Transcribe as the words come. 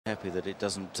Happy that it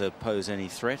doesn't pose any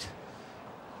threat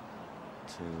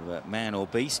to man or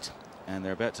beast. And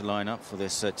they're about to line up for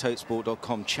this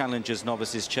Totesport.com Challengers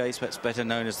Novices Chase. That's better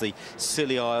known as the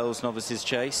Scilly Isles Novices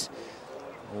Chase.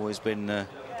 Always been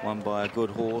won by a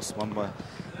good horse, won by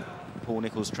Paul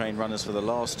Nicholls trained runners for the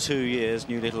last 2 years,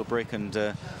 New Little Brick and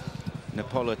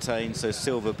Napolitane. So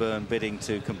Silverburn bidding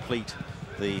to complete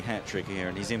the hat-trick here,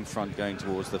 and he's in front going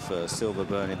towards the first.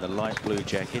 Silverburn in the light blue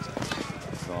jacket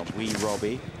from Wee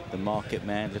Robbie, the market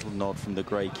man. Little nod from the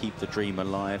grey, keep the dream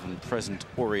alive, and present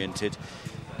oriented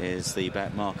is the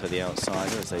back marker, the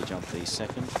outsider, as they jump the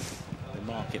second. The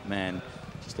market man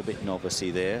just a bit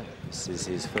novice-y there. This is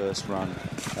his first run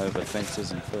over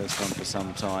fences and first one for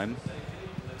some time.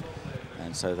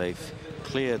 And so they've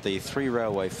cleared the 3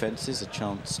 railway fences, a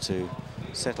chance to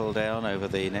settle down over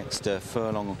the next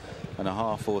furlong and a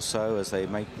half or so as they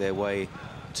make their way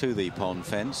to the pond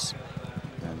fence.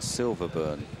 And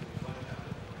Silverburn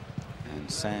and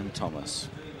Sam Thomas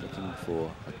looking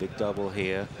for a big double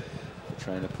here. The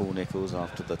trainer Paul Nicholls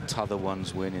after the t'other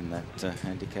one's win in that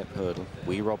handicap hurdle.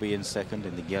 Wee Robbie in second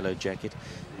in the yellow jacket.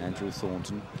 Andrew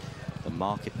Thornton, the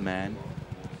market man.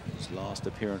 His last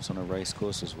appearance on a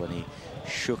racecourse was when he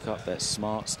shook up that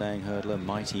smart staying hurdler,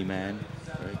 Mighty Man.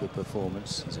 Very good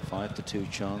performance. It's a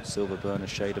 5-2 chance. Silverburn a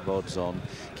shade of odds on.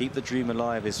 Keep the Dream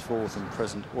Alive is fourth and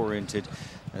present oriented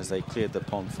as they cleared the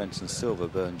pond fence, and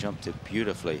Silverburn jumped it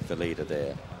beautifully, the leader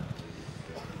there.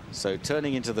 So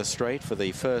turning into the straight for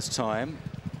the first time,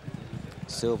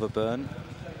 Silverburn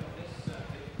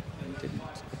didn't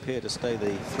appear to stay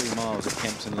the 3 miles at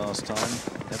Kempton last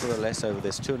time. Nevertheless, over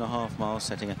this 2.5 miles,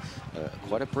 setting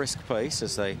quite a brisk pace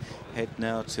as they head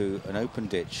now to an open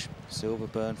ditch.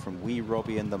 Silverburn from Wee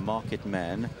Robbie and the Market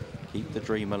Man, keep the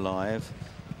dream alive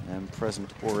and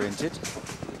present oriented.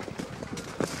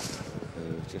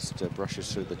 Who just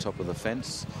brushes through the top of the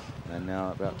fence and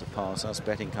now about to pass us.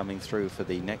 Betting coming through for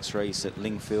the next race at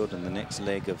Lingfield and the next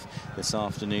leg of this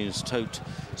afternoon's Tote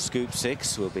Scoop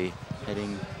 6. We'll be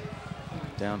heading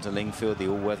down to Lingfield, the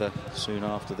all-weather, soon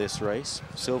after this race.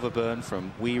 Silverburn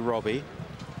from Wee Robbie,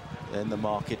 then the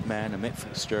Market Man, Amit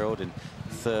Fitzgerald in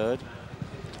third.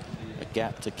 A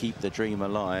gap to keep the dream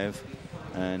alive,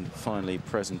 and finally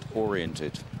present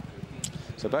oriented.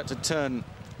 So about to turn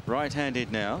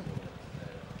right-handed now.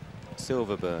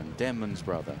 Silverburn, Denman's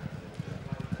brother.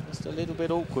 Just a little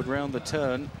bit awkward round the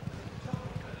turn.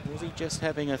 Was he just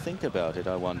having a think about it,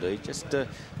 I wonder? He just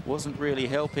wasn't really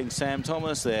helping Sam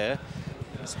Thomas there.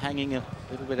 He's hanging a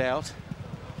little bit out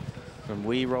from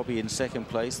Wee Robbie in second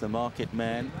place, the Market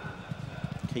Man.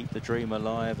 Keep the dream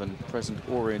alive and present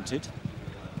oriented.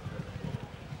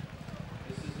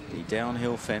 The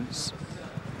downhill fence.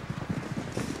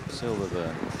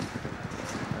 Silverburn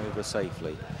over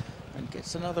safely. And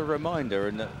gets another reminder,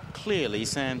 and clearly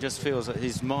Sam just feels that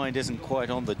his mind isn't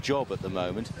quite on the job at the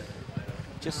moment.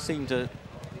 Just seemed to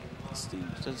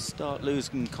start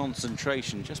losing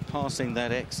concentration, just passing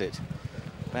that exit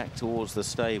back towards the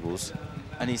stables.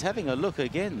 And he's having a look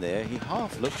again there. He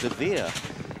half looked at Veer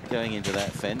going into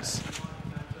that fence.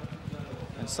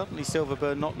 And suddenly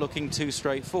Silverburn not looking too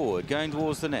straightforward, going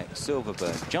towards the next.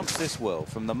 Silverburn jumps this well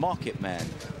from the Market Man,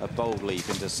 a bold leap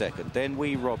into second. Then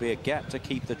Wee Robbie, a gap to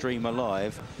keep the dream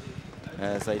alive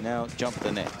as they now jump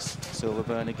the next.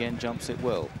 Silverburn again jumps it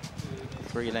well.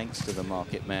 3 lengths to the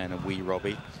Market Man and Wee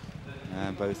Robbie.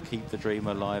 And both keep the dream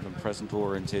alive and present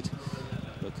oriented.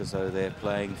 Look as though they're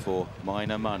playing for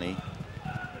minor money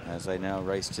as they now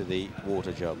race to the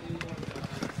water jump.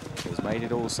 He's made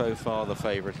it all so far, the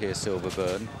favourite here,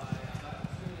 Silverburn.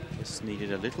 Just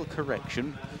needed a little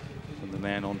correction from the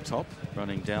man on top,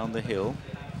 running down the hill.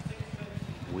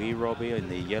 Wee Robbie in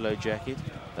the yellow jacket,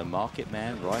 the Market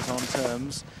Man right on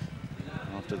terms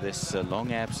after this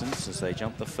long absence as they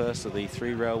jump the first of the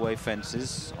 3 railway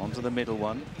fences onto the middle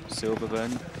one.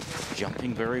 Silverburn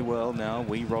jumping very well now.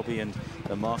 Wee Robbie and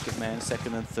the Market Man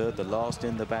second and third, the last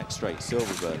in the back straight.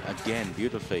 Silverburn again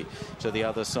beautifully to the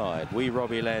other side. Wee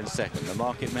Robbie lands second, the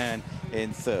Market Man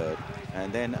in third,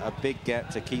 and then a big gap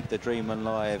to keep the dream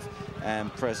alive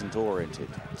and present oriented.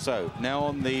 So now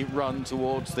on the run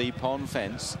towards the pond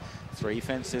fence. 3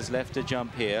 fences left to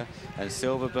jump here, and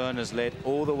Silverburn has led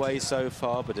all the way so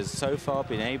far, but has so far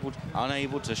been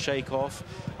unable to shake off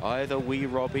either Wee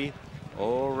Robbie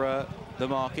or the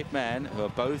Market Man, who are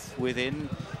both within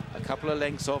a couple of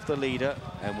lengths off the leader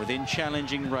and within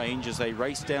challenging range as they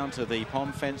race down to the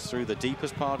pond fence through the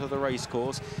deepest part of the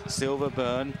racecourse.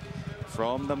 Silverburn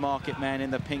from the Market Man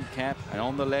in the pink cap, and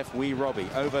on the left, Wee Robbie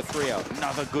over 3-0.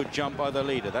 Another good jump by the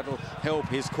leader. That'll help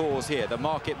his cause here. The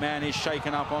Market Man is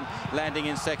shaken up on landing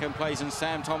in second place, and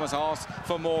Sam Thomas asks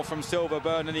for more from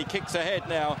Silverburn, and he kicks ahead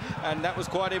now, and that was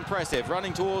quite impressive.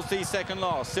 Running towards the second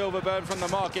last, Silverburn from the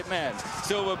Market Man.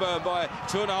 Silverburn by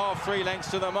 2.5, 3 lengths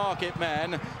to the Market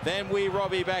Man. Then Wee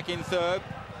Robbie back in third.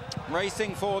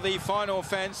 Racing for the final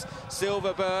fence,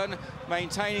 Silverburn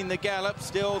maintaining the gallop,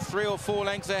 still 3 or 4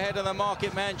 lengths ahead of the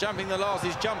Market Man, jumping the last.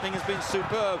 His jumping has been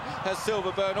superb, has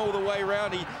Silverburn all the way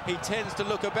round. He tends to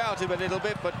look about him a little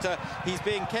bit, but he's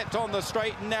being kept on the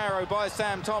straight and narrow by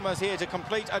Sam Thomas here to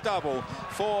complete a double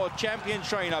for champion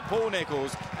trainer Paul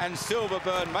Nicholls, and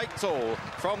Silverburn makes all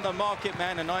from the Market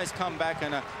Man. A nice comeback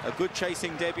and a good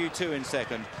chasing debut too in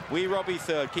second. Wee Robbie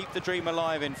third, Keep the Dream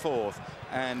Alive in fourth,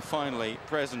 and finally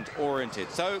Present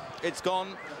Oriented. So it's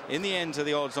gone in the end to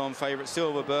the odds-on favourite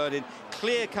Silverburn in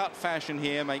clear-cut fashion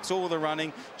here, makes all the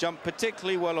running, jumped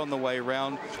particularly well on the way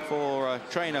round for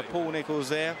trainer Paul Nicholls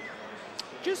there.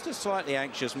 Just a slightly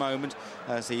anxious moment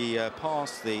as he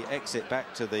passed the exit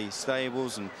back to the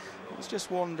stables, and was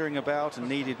just wandering about and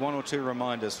needed 1 or 2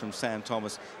 reminders from Sam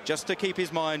Thomas just to keep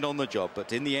his mind on the job.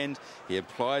 But in the end, he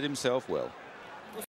applied himself well.